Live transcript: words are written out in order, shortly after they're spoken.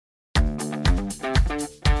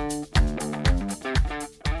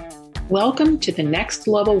Welcome to the Next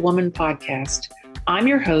Level Woman podcast. I'm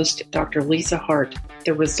your host, Dr. Lisa Hart,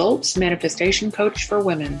 the Results Manifestation Coach for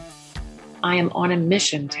Women. I am on a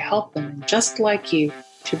mission to help women just like you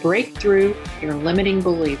to break through your limiting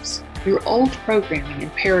beliefs, your old programming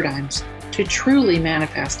and paradigms to truly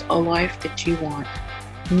manifest a life that you want.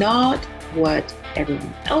 Not what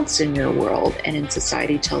everyone else in your world and in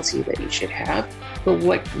society tells you that you should have, but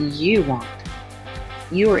what you want.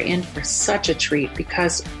 You are in for such a treat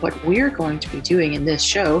because what we're going to be doing in this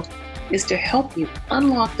show is to help you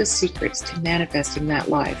unlock the secrets to manifesting that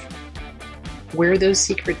life. Where those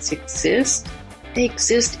secrets exist, they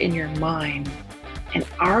exist in your mind. And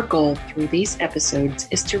our goal through these episodes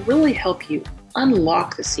is to really help you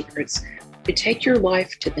unlock the secrets to take your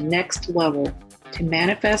life to the next level, to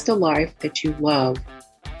manifest a life that you love.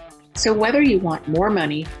 So whether you want more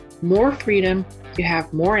money, more freedom, to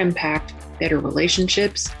have more impact, better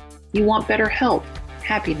relationships, you want better health,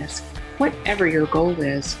 happiness, whatever your goal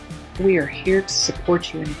is, we are here to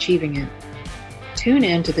support you in achieving it. Tune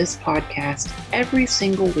in to this podcast every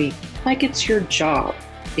single week like it's your job,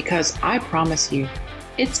 because I promise you,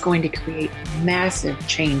 it's going to create massive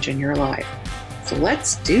change in your life. So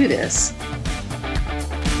let's do this.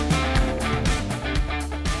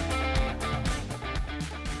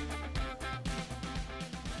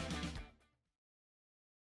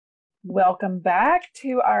 Welcome back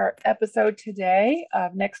to our episode today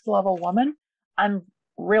of Next Level Woman. I'm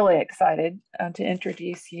really excited to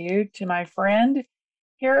introduce you to my friend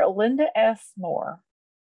here, Linda S. Moore.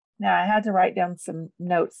 Now, I had to write down some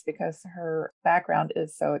notes because her background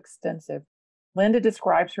is so extensive. Linda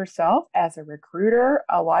describes herself as a recruiter,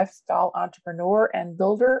 a lifestyle entrepreneur, and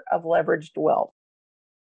builder of leveraged wealth.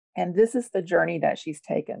 And this is the journey that she's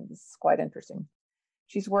taken. This is quite interesting.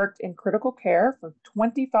 She's worked in critical care for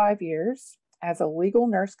 25 years as a legal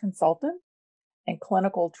nurse consultant and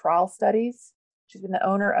clinical trial studies. She's been the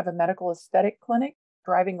owner of a medical aesthetic clinic,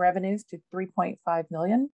 driving revenues to $3.5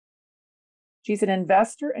 million. She's an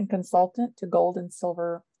investor and consultant to gold and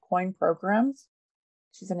silver coin programs.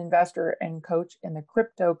 She's an investor and coach in the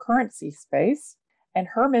cryptocurrency space. And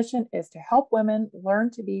her mission is to help women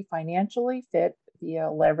learn to be financially fit via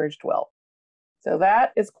leveraged wealth. So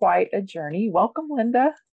that is quite a journey. Welcome,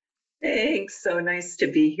 Linda. Thanks. So nice to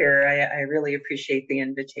be here. I really appreciate the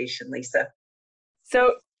invitation, Lisa.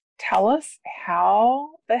 So tell us,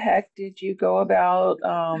 how the heck did you go about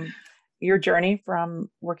your journey from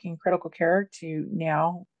working critical care to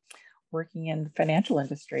now working in the financial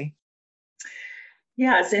industry?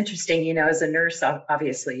 Yeah, it's interesting. You know, as a nurse,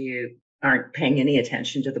 obviously you aren't paying any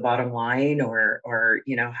attention to the bottom line or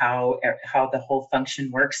you know how the whole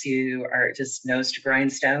function works. You are just nose to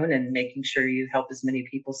grindstone and making sure you help as many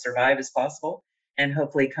people survive as possible and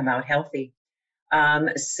hopefully come out healthy.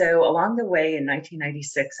 So along the way in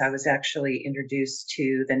 1996, I was actually introduced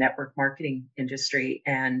to the network marketing industry,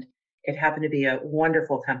 and it happened to be a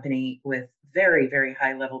wonderful company with very, very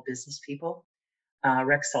high level business people.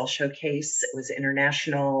 Rexall Showcase, it was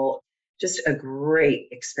international, just a great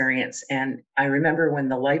experience. And I remember when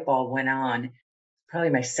the light bulb went on,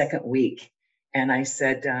 probably my second week, and I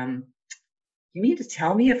said, you need to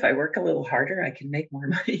tell me if I work a little harder, I can make more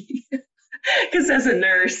money. Because as a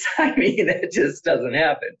nurse, I mean, it just doesn't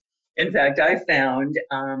happen. In fact, I found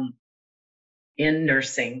in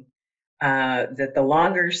nursing that the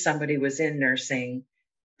longer somebody was in nursing,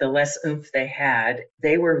 the less oomph they had.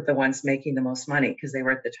 They were the ones making the most money because they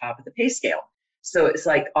were at the top of the pay scale. So it's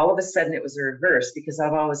like all of a sudden it was a reverse, because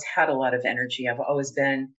I've always had a lot of energy. I've always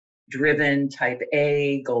been driven, type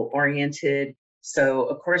A, goal oriented. So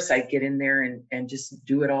of course I'd get in there and just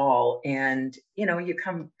do it all. And, you know, you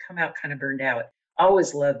come out kind of burned out.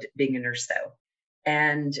 Always loved being a nurse though.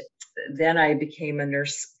 And then I became a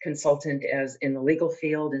nurse consultant as in the legal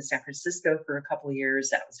field in San Francisco for a couple of years.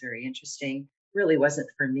 That was very interesting. Really wasn't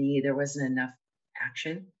for me. There wasn't enough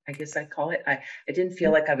action, I guess I'd call it. I didn't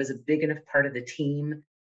feel like I was a big enough part of the team.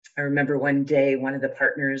 I remember one day, one of the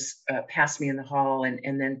partners passed me in the hall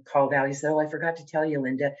and then called out. He said, "Oh, I forgot to tell you,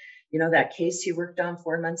 Linda, you know, that case you worked on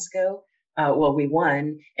 4 months ago? Well, we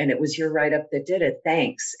won, and it was your write-up that did it.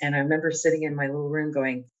 Thanks." And I remember sitting in my little room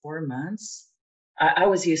going, 4 months? I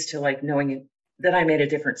was used to like knowing that I made a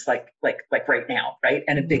difference, like right now, right?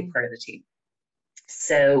 And a big part of the team.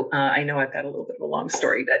 So I know I've got a little bit of a long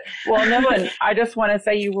story, but well, no, and I just want to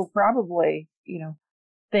say you were probably, you know,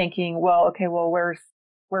 thinking, well, okay, well,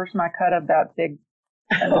 where's my cut of that big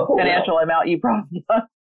financial amount you brought?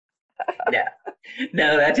 No,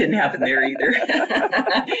 no, that didn't happen there either.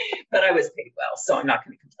 But I was paid well, so I'm not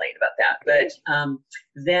going to complain about that. But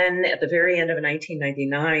then at the very end of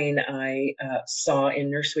 1999, I saw in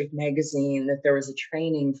Nurseweek magazine that there was a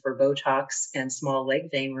training for Botox and small leg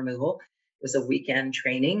vein removal. It was a weekend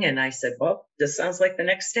training. And I said, well, this sounds like the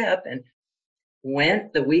next step. And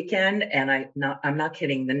went the weekend, and I'm not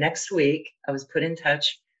kidding. The next week, I was put in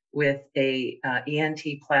touch with a ENT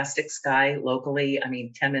plastics guy locally.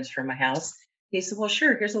 10 minutes from my house. He said, "Well,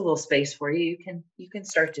 sure. Here's a little space for you. You can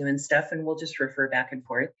start doing stuff, and we'll just refer back and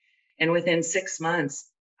forth." And within 6 months,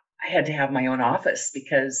 I had to have my own office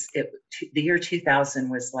because the year 2000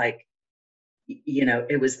 was like,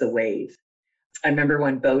 it was the wave. I remember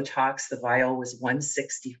when Botox, the vial was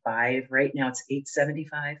 $165. Right now, it's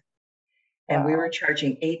 $875. And we were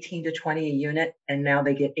charging 18 to 20 a unit, and now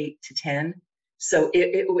they get 8 to 10. So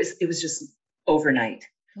it was just overnight.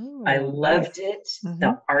 Ooh, I loved nice. it.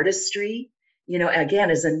 The artistry, again,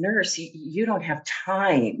 as a nurse, you don't have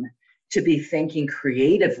time to be thinking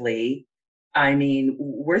creatively.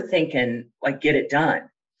 We're thinking like, get it done.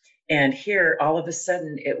 And here, all of a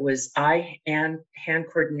sudden, it was eye and hand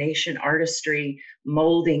coordination, artistry,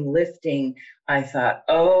 molding, lifting. I thought,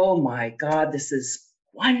 oh my God, this is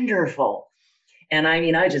wonderful. And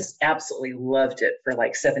I just absolutely loved it for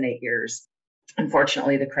like 7-8 years.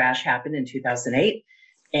 Unfortunately, the crash happened in 2008,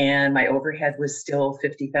 and my overhead was still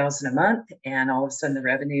 $50,000 a month. And all of a sudden, the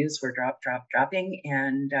revenues were dropping.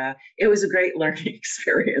 And it was a great learning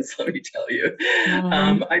experience, let me tell you.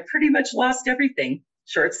 I pretty much lost everything.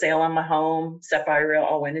 Short sale on my home, Sapphire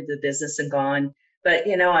all went into business and gone. But,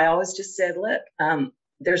 I always just said, look,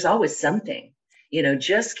 there's always something,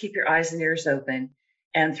 just keep your eyes and ears open.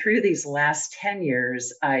 And through these last 10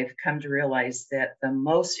 years, I've come to realize that the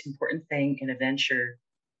most important thing in a venture,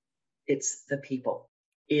 it's the people.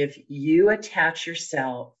 If you attach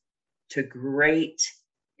yourself to great,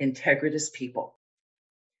 integritous people,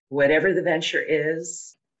 whatever the venture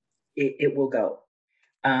is, it will go.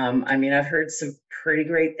 I've heard some pretty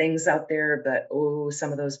great things out there, but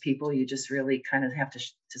some of those people, you just really kind of have to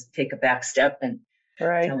just take a back step and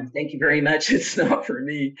tell them, thank you very much. It's not for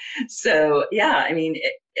me. So, yeah,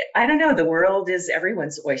 I don't know. The world is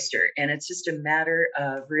everyone's oyster. And it's just a matter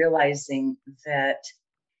of realizing that,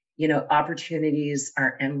 opportunities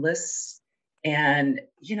are endless. And,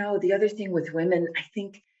 the other thing with women, I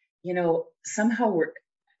think, somehow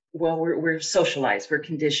we're socialized, we're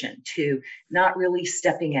conditioned to not really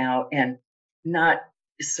stepping out and not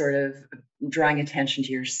sort of drawing attention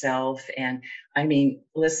to yourself. And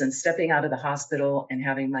listen, stepping out of the hospital and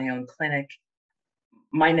having my own clinic,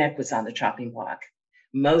 my neck was on the chopping block.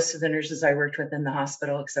 Most of the nurses I worked with in the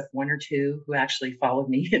hospital, except one or two who actually followed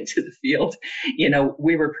me into the field,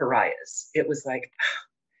 we were pariahs. It was like,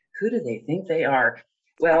 who do they think they are?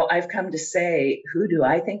 Well, I've come to say, who do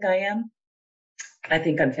I think I am? I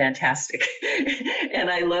think I'm fantastic. And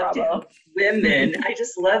I love to help women. I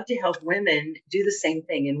just love to help women do the same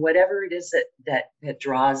thing in whatever it is that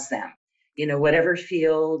draws them, whatever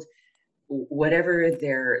field, whatever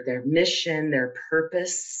their mission, their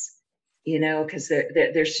purpose, because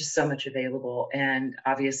there's just so much available. And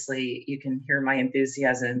obviously you can hear my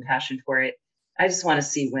enthusiasm and passion for it. I just want to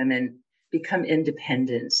see women become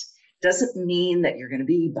independent. Doesn't mean that you're going to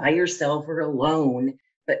be by yourself or alone.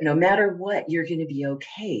 But no matter what, you're going to be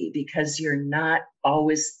okay because you're not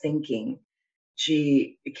always thinking,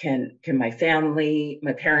 gee, can my family,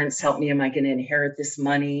 my parents help me? Am I going to inherit this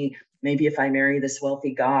money? Maybe if I marry this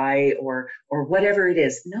wealthy guy or whatever it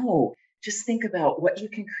is. No, just think about what you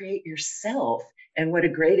can create yourself and what a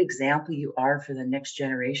great example you are for the next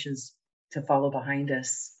generations to follow behind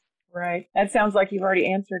us. Right. That sounds like you've already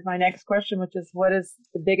answered my next question, which is what is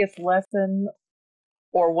the biggest lesson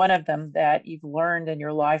or one of them that you've learned in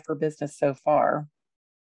your life or business so far?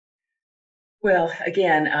 Well,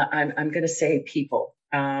 again, I'm going to say people,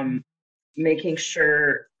 making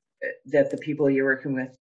sure that the people you're working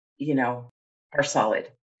with, are solid.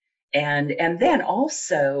 And then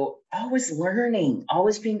also always learning,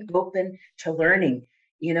 always being open to learning.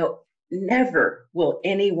 Never will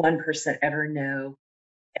any one person ever know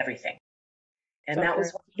everything. And that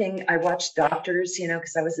was one thing. I watched doctors,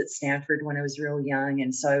 because I was at Stanford when I was real young.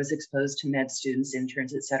 And so I was exposed to med students,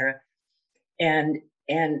 interns, et cetera. And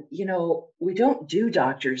we don't do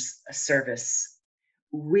doctors a service.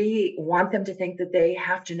 We want them to think that they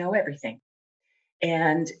have to know everything.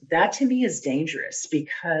 And that to me is dangerous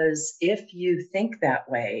because if you think that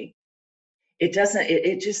way, it doesn't,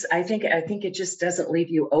 I think it just doesn't leave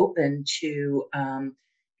you open to,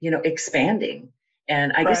 expanding.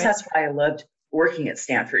 And I guess that's why I loved working at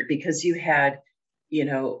Stanford, because you had,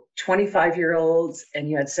 25-year-olds and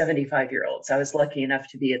you had 75-year-olds. I was lucky enough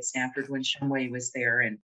to be at Stanford when Shumway was there.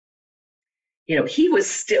 And, he was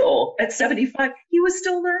still at 75, he was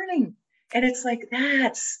still learning. And it's like,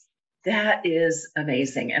 that is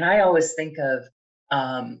amazing. And I always think of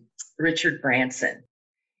Richard Branson.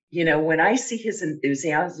 When I see his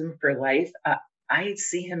enthusiasm for life, I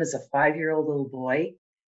see him as a 5-year-old little boy,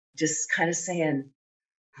 just kind of saying,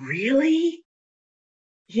 really?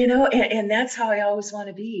 And that's how I always want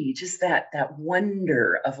to be, just that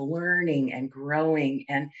wonder of learning and growing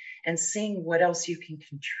and seeing what else you can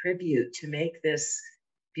contribute to make this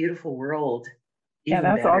beautiful world even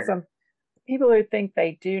that's better. Awesome. People who think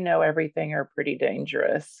they do know everything are pretty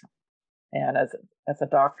dangerous. And as a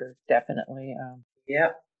doctor, definitely.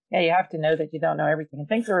 Yeah, you have to know that you don't know everything. And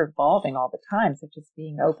things are evolving all the time. So just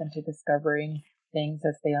being open to discovering things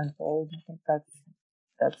as they unfold. I think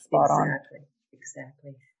that's spot on.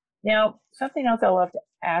 Exactly. Now, something else I love to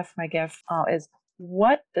ask my guests is,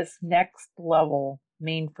 what does next level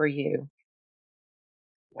mean for you?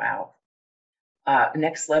 Wow.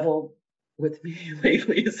 Next level with me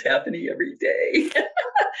lately is happening every day.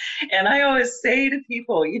 And I always say to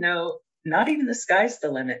people, not even the sky's the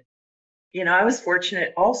limit. I was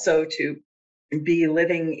fortunate also to be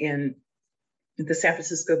living in the San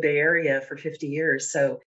Francisco Bay Area for 50 years.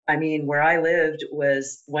 So where I lived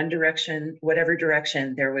was one direction, whatever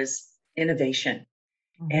direction, there was innovation.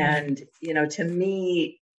 Mm-hmm. And, to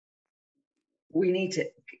me, we need to,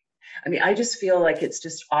 I just feel like it's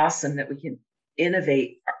just awesome that we can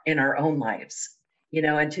innovate in our own lives,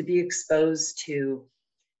 and to be exposed to,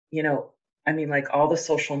 like all the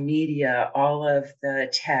social media, all of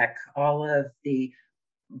the tech, all of the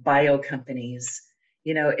bio companies,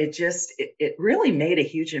 it really made a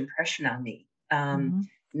huge impression on me. Mm-hmm.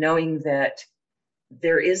 Knowing that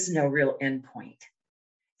there is no real end point,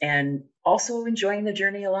 and also enjoying the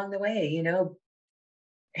journey along the way,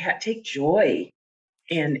 take joy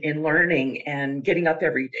in learning and getting up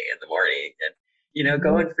every day in the morning and, mm-hmm.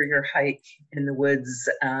 going for your hike in the woods,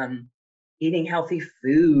 eating healthy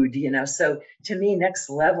food, so to me, next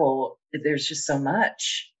level, there's just so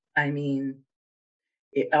much.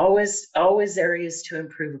 It always areas to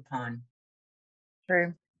improve upon.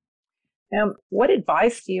 True. What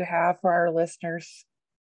advice do you have for our listeners?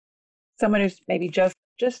 Someone who's maybe just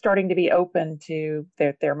starting to be open to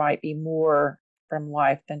that there might be more from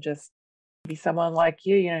life than just be someone like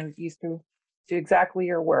you, used to do exactly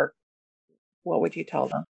your work. What would you tell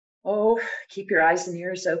them? Oh, keep your eyes and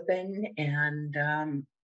ears open. And I'm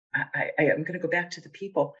going to go back to the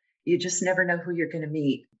people. You just never know who you're going to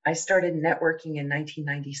meet. I started networking in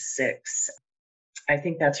 1996. I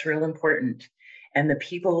think that's real important. And the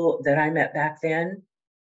people that I met back then,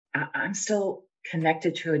 I'm still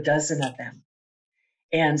connected to a dozen of them.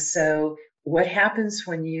 And so what happens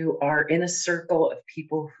when you are in a circle of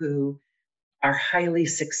people who are highly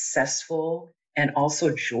successful and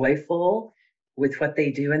also joyful with what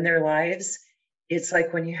they do in their lives? It's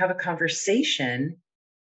like when you have a conversation,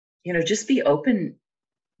 just be open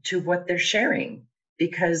to what they're sharing,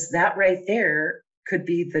 because that right there could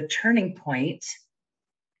be the turning point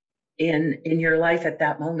in your life at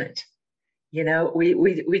that moment.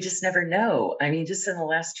 We just never know. Just in the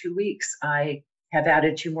last 2 weeks, I have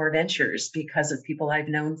added 2 more ventures because of people I've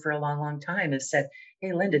known for a long, long time have said,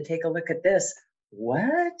 hey, Linda, take a look at this.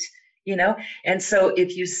 What? And so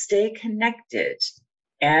if you stay connected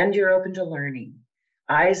and you're open to learning,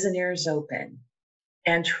 eyes and ears open,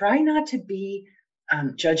 and try not to be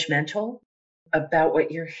judgmental about what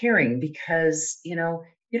you're hearing, because, you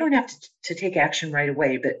don't have to take action right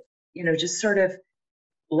away, but, just sort of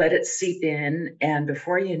let it seep in. And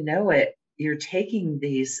before you know it, you're taking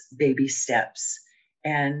these baby steps.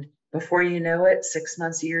 And before you know it, 6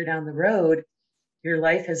 months, a year down the road, your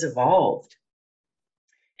life has evolved.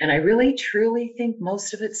 And I really, truly think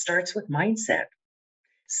most of it starts with mindset.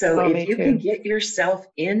 So if you can get yourself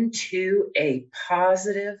into a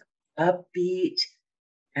positive, upbeat,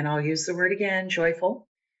 and I'll use the word again, joyful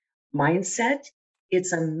mindset,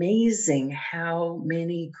 it's amazing how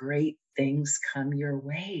many great things come your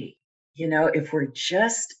way, if we're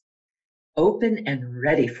just open and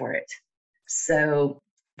ready for it. So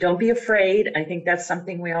don't be afraid. I think that's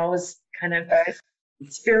something we always kind of,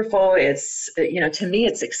 it's fearful. It's, to me,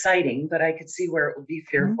 it's exciting, but I could see where it would be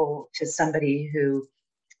fearful to somebody who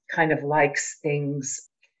kind of likes things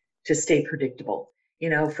to stay predictable.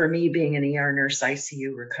 For me, being an ER nurse,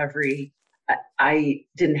 ICU recovery, I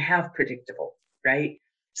didn't have predictable, right?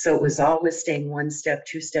 So it was always staying 1 step,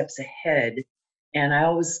 2 steps ahead. And I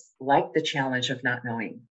always liked the challenge of not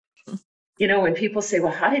knowing. When people say,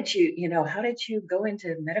 well, how did you go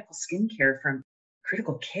into medical skincare from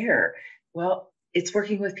critical care. Well, it's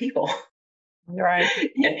working with people. Right.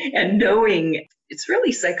 and knowing it's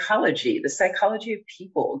really psychology, the psychology of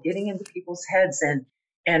people, getting into people's heads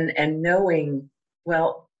and knowing,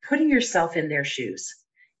 well, putting yourself in their shoes,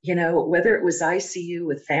 whether it was ICU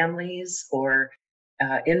with families or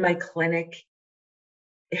in my clinic,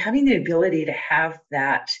 having the ability to have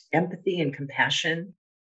that empathy and compassion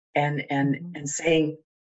and saying,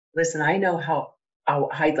 listen, I know how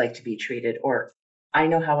I'd like to be treated, or I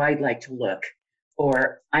know how I'd like to look,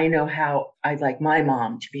 or I know how I'd like my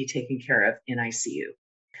mom to be taken care of in ICU.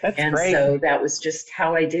 That's and great. So that was just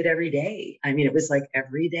how I did every day. I mean, it was like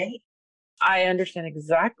every day. I understand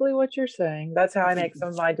exactly what you're saying. That's how I make some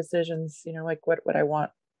of my decisions, like what I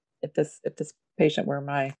want if this patient were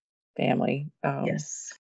my family.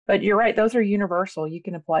 Yes. But you're right, those are universal. You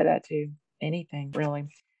can apply that to anything, really.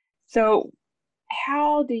 So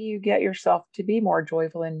how do you get yourself to be more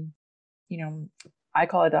joyful and, I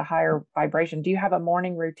call it a higher vibration. Do you have a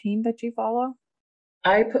morning routine that you follow?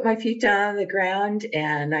 I put my feet down on the ground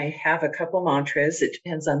and I have a couple mantras. It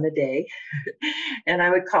depends on the day. And I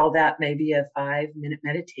would call that maybe a 5-minute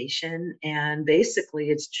meditation. And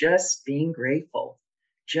basically, it's just being grateful,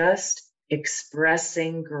 just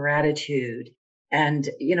expressing gratitude. And,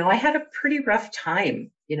 I had a pretty rough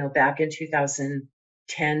time, back in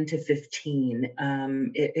 2010 to 15.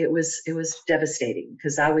 It was devastating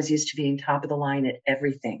because I was used to being top of the line at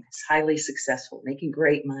everything. It's highly successful, making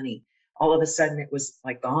great money. All of a sudden it was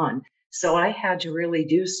like gone. So I had to really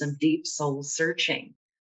do some deep soul searching.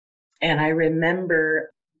 And I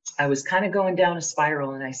remember I was kind of going down a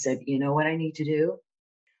spiral and I said, you know what I need to do?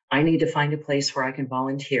 I need to find a place where I can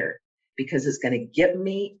volunteer because it's going to get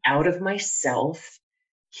me out of myself,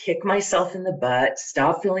 kick myself in the butt,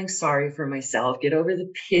 stop feeling sorry for myself, get over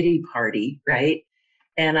the pity party, right?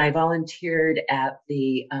 And I volunteered at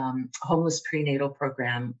the homeless prenatal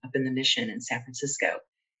program up in the Mission in San Francisco.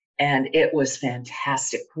 And it was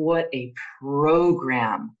fantastic. What a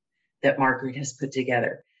program that Margaret has put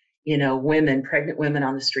together. Pregnant women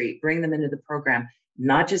on the street, bring them into the program,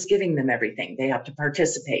 not just giving them everything. They have to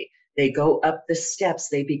participate. They go up the steps.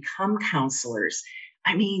 They become counselors.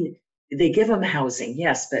 I mean, they give them housing,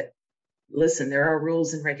 yes, but listen, there are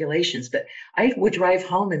rules and regulations. But I would drive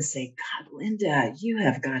home and say, God, Linda, you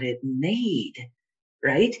have got it made,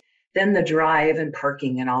 right? Then the drive and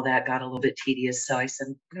parking and all that got a little bit tedious. So I said,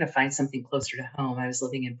 I'm going to find something closer to home. I was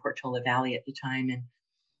living in Portola Valley at the time. And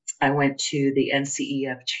I went to the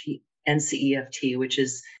NCEFT, which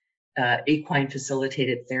is equine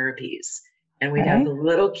facilitated therapies. And we'd have the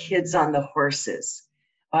little kids on the horses,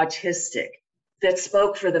 autistic, that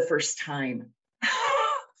spoke for the first time.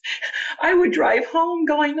 I would drive home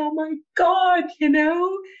going, oh my God,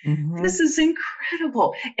 this is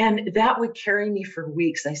incredible. And that would carry me for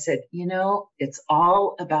weeks. I said, it's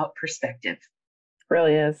all about perspective. It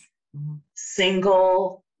really is.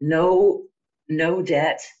 Single, no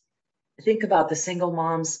debt. Think about the single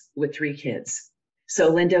moms with 3 kids.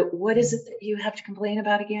 So Linda, what is it that you have to complain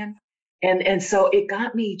about again? And so it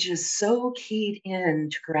got me just so keyed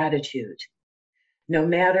into gratitude. No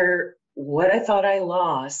matter what I thought I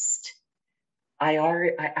lost,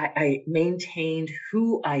 I maintained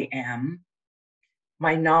who I am,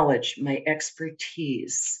 my knowledge, my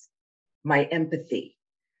expertise, my empathy,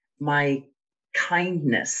 my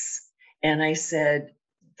kindness. And I said,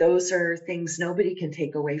 those are things nobody can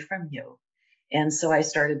take away from you. And so I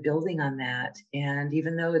started building on that. And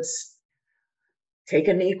even though it's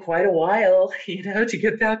taken me quite a while, to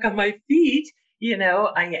get back on my feet,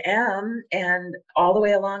 I am. And all the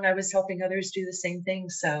way along, I was helping others do the same thing.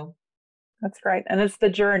 So that's great. And it's the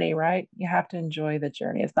journey, right? You have to enjoy the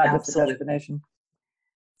journey. It's not just a destination.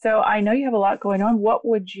 So I know you have a lot going on. What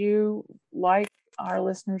would you like our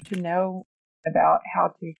listeners to know about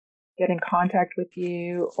how to get in contact with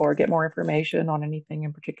you or get more information on anything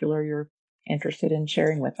in particular you're interested in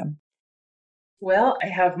sharing with them? Well, I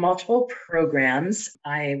have multiple programs.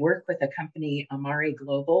 I work with a company, Amari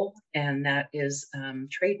Global, and that is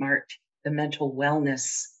trademarked, the mental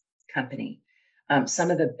wellness company.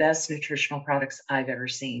 Some of the best nutritional products I've ever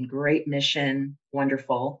seen. Great mission,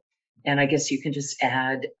 wonderful. And I guess you can just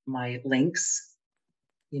add my links,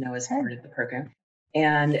 as part of the program.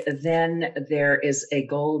 And then there is a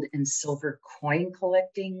gold and silver coin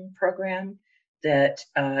collecting program that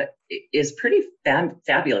is pretty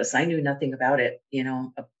fabulous. I knew nothing about it,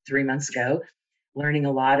 3 months ago, learning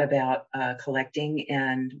a lot about collecting.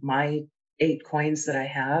 And my 8 coins that I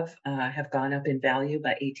have gone up in value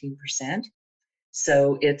by 18%.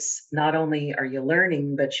 So it's not only are you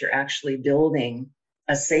learning, but you're actually building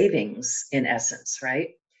a savings in essence, right?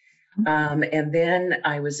 And then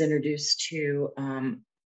I was introduced to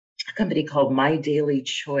a company called My Daily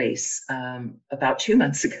Choice about 2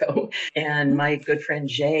 months ago. And my good friend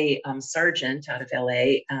Jay Sargent out of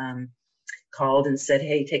LA called and said,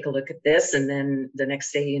 hey, take a look at this. And then the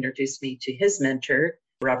next day he introduced me to his mentor,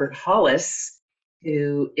 Robert Hollis,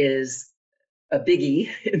 who is a biggie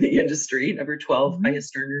in the industry, number 12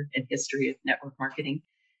 highest earner in history of network marketing.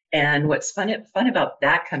 And what's fun about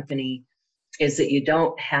that company is that you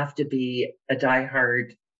don't have to be a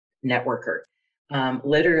diehard networker.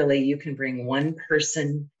 Literally, you can bring one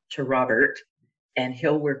person to Robert and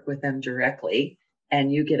he'll work with them directly,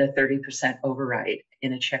 and you get a 30% override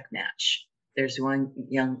in a check match. There's one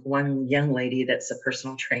young lady that's a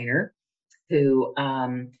personal trainer who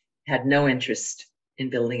had no interest in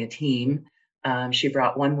building a team. She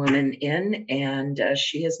brought one woman in, and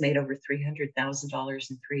she has made over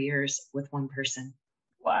 $300,000 in 3 years with one person.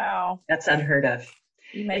 Wow. That's unheard of.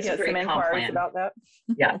 You may get some inquiries about that.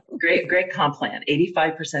 Yeah, great comp plan,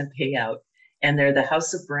 85% payout. And they're the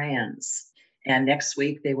house of brands. And next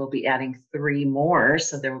week they will be adding 3 more.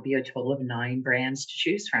 So there will be a total of 9 brands to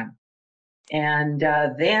choose from. And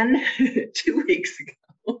then 2 weeks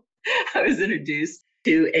ago, I was introduced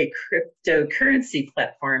to a cryptocurrency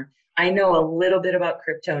platform. I know a little bit about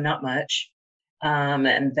crypto, not much.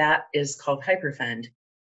 And that is called Hyperfund.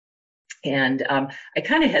 And I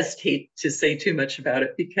kind of hesitate to say too much about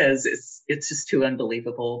it because it's just too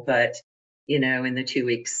unbelievable. But, you know, in the 2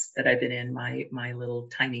 weeks that I've been in, my little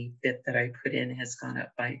tiny bit that I put in has gone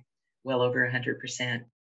up by well over 100%.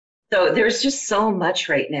 So there's just so much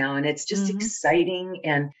right now, and it's just exciting.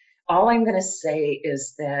 And all I'm going to say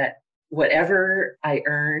is that whatever I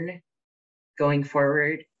earn going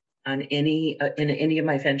forward on in any of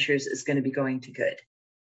my ventures is going to be going to good.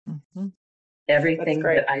 Everything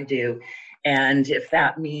that I do. And if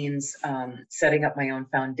that means setting up my own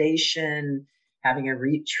foundation, having a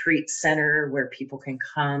retreat center where people can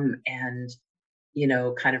come and, you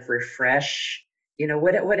know, kind of refresh, you know,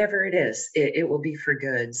 whatever it is, it will be for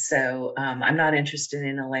good. So I'm not interested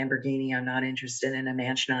in a Lamborghini. I'm not interested in a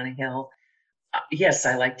mansion on a hill. Yes,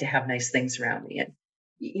 I like to have nice things around me. And,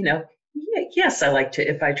 you know, yes, I like to,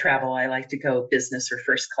 if I travel, I like to go business or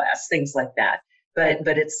first class, things like that.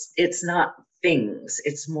 But it's not things,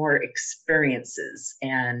 it's more experiences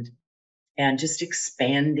and just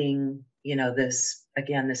expanding, you know, this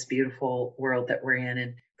beautiful world that we're in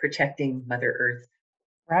and protecting Mother Earth.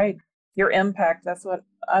 Right. Your impact, that's what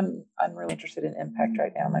I'm really interested in, impact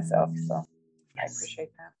right now myself. So yes. I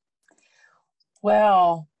appreciate that.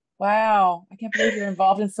 Well, wow. I can't believe you're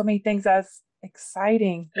involved in so many things. That's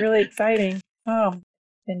exciting, really exciting. It's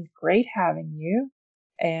been great having you.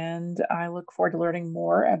 And I look forward to learning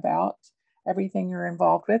more about everything you're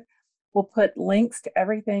involved with. We'll put links to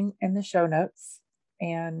everything in the show notes.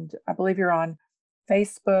 And I believe you're on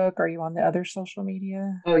Facebook. Are you on the other social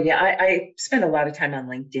media? Oh, yeah. I spend a lot of time on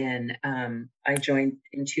LinkedIn. I joined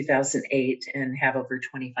in 2008 and have over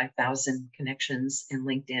 25,000 connections in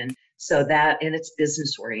LinkedIn. So that, and it's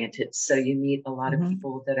business oriented. So you meet a lot of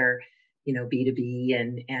people that are, you know, B2B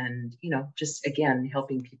and, you know, just again,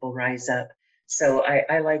 helping people rise up. So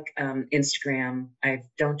I like Instagram. I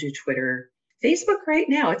don't do Twitter. Facebook right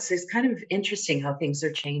now, it's kind of interesting how things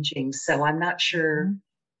are changing. So I'm not sure,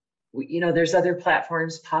 you know, there's other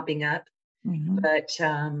platforms popping up, but,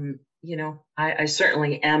 you know, I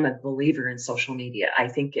certainly am a believer in social media. I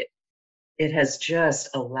think it has just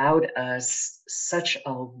allowed us such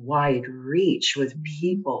a wide reach with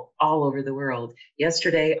people all over the world.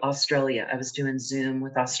 Yesterday, Australia, I was doing Zoom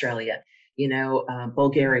with Australia, you know,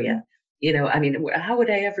 Bulgaria. You know, I mean, how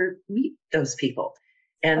would I ever meet those people?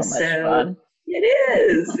 And so it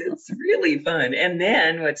is, it's really fun. And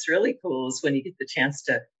then what's really cool is when you get the chance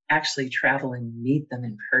to actually travel and meet them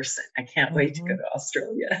in person. I can't wait to go to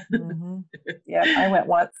Australia. Yeah, I went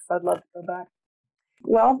once. I'd love to go back.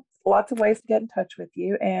 Well, lots of ways to get in touch with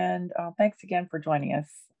you. And thanks again for joining us.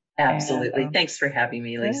 Absolutely. And, thanks for having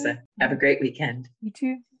me, Lisa. Have a great weekend. You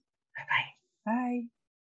too. Bye-bye. Bye.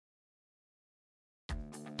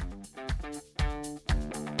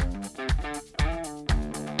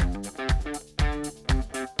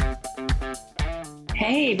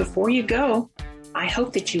 Hey, before you go, I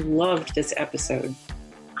hope that you loved this episode.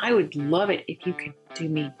 I would love it if you could do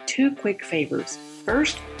me 2 quick favors.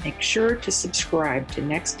 First, make sure to subscribe to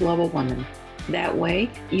Next Level Women. That way,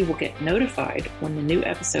 you will get notified when the new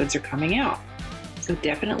episodes are coming out. So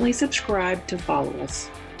definitely subscribe to follow us.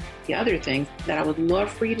 The other thing that I would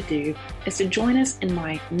love for you to do is to join us in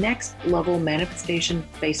my Next Level Manifestation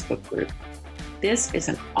Facebook group. This is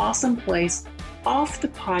an awesome place off the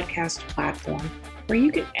podcast platform where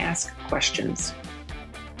you can ask questions.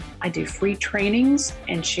 I do free trainings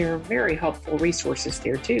and share very helpful resources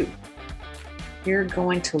there too. You're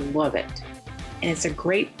going to love it. And it's a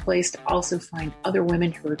great place to also find other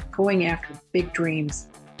women who are going after big dreams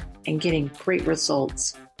and getting great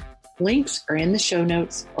results. Links are in the show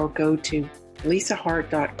notes or go to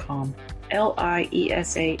lisaharte.com,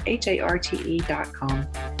 LIESAHARTE.com.